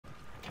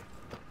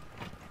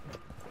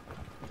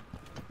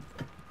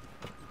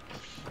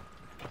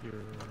Here.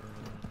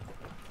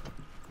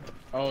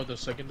 Oh, the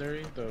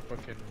secondary, the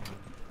fucking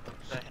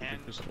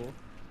hand pistol.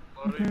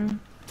 Mm-hmm.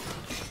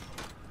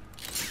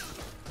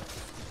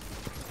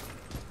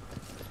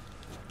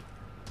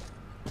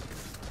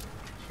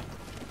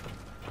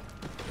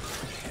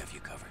 Have you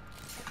covered?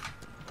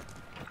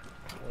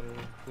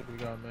 What do we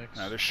got next?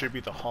 Now this should be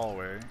the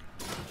hallway.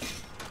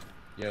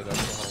 Yeah, that's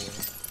the hallway.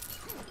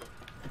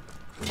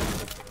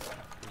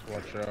 Just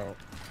watch out.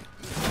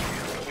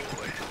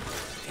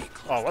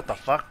 Oh, what the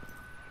fuck?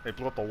 They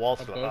blew up the wall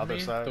to the Above other me?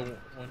 side. The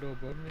window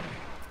above me?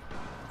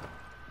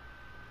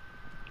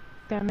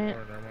 Damn it.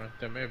 Oh, never mind.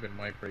 That may have been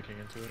Mike breaking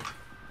into it.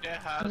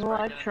 Yeah, Well,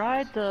 I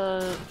tried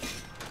to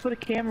put a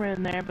camera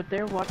in there, but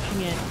they're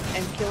watching it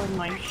and killing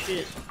my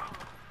shit.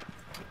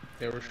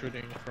 They were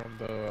shooting from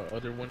the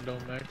other window,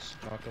 Max,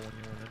 not the one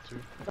you went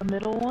into. The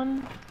middle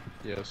one?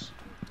 Yes.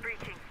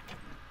 Breaching.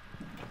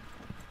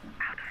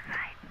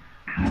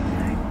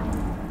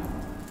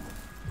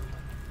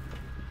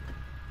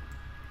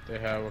 They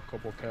have a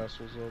couple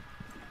castles up.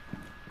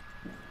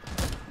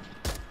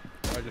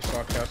 I just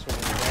saw castle on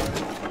the side.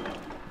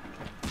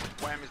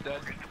 Wham is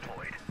dead.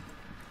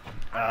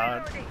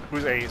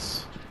 Who's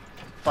Ace?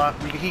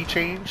 Fuck, he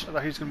changed? I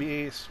thought he was gonna be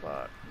Ace.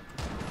 Fuck.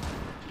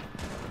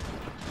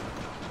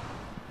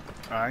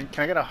 Alright,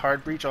 can I get a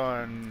hard breach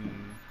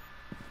on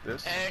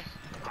this? Hey.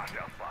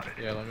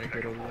 Yeah, let me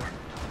get over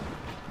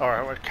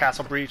there. Or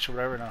castle breach or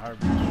whatever, not hard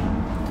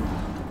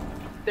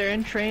breach. They're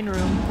in train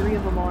room. 3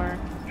 of them are.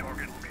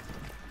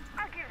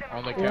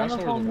 On the One castle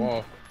of or the them-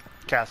 wall?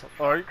 Castle.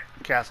 Or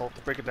castle.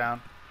 Break it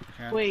down. You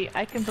can. Wait,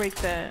 I can break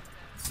that.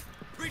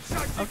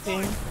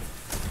 Okay.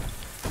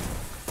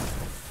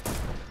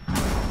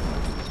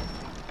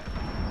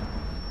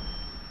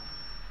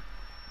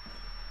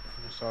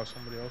 I saw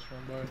somebody else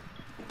run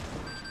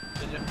by.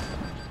 Did you?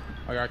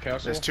 I got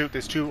castle.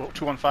 There's two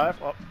on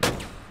 5. Oh.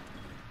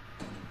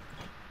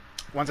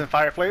 One's in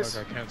fireplace.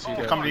 Look, I can't see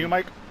They're that. coming to you,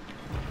 Mike.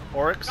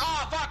 Oryx.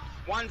 Ah, fuck!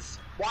 One's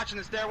watching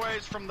the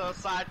stairways from the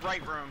side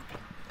right room.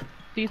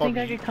 Do you think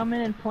I could come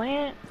in and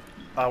plant?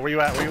 Where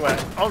you at? Where you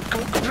at? Oh,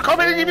 come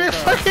in and give me a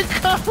fucking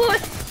cover!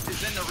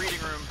 He's in the reading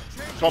room.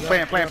 Go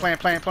plant.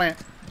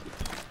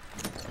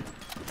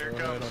 Here it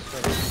Go ahead, goes.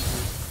 I'll try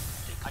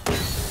I can't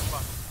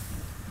fuck.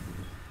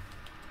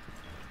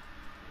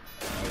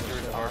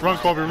 to- Run,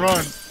 Kobe,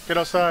 run! Get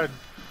outside.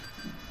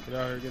 Get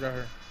out here, get out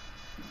here.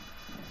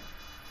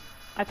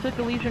 I took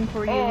a legion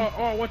for you.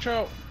 Oh, watch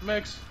out,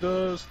 Max.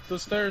 The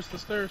stairs.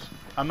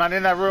 I'm not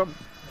in that room.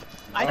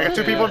 I got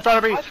 2 Okay. people in front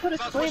of me. I put a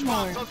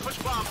claymore. Push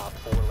bomb.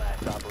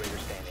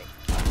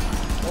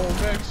 Oh,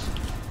 Max.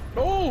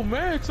 Oh,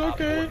 Max,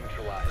 okay.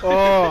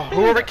 Oh,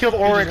 whoever killed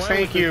Oryx, He just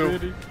went thank with you. it,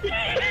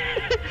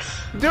 did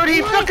he? Dude,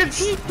 he fucking.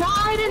 He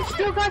died and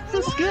still got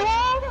the skill?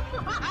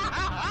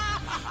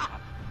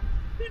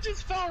 He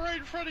just fell right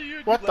in front of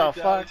you. What the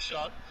fuck?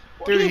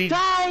 Dude, He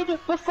died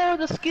before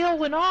the skill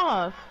went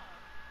off.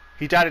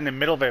 he died in the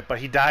middle of it, but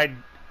he died,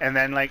 and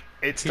then like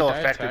it still He died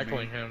affected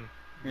tackling me. him.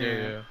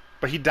 Yeah.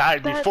 But he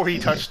died That's- before he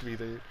touched me,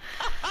 dude.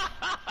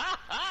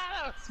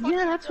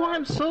 Yeah, that's why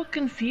I'm so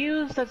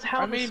confused. That's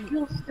how the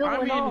skill still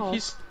went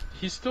off.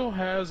 he still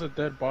has a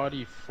dead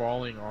body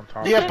falling on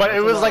top. Yeah, of him. but it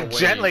That's a was lot like of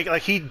gently, weight.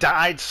 like he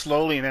died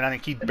slowly, and then I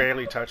think he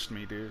barely touched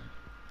me, dude.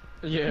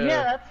 Yeah.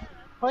 Yeah, that's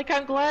like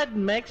I'm glad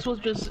Mex was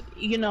just,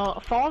 you know,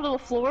 falling to the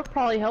floor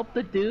probably helped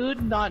the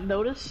dude not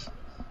notice.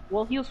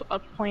 Well, he was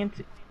trying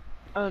to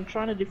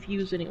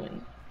defuse anyway.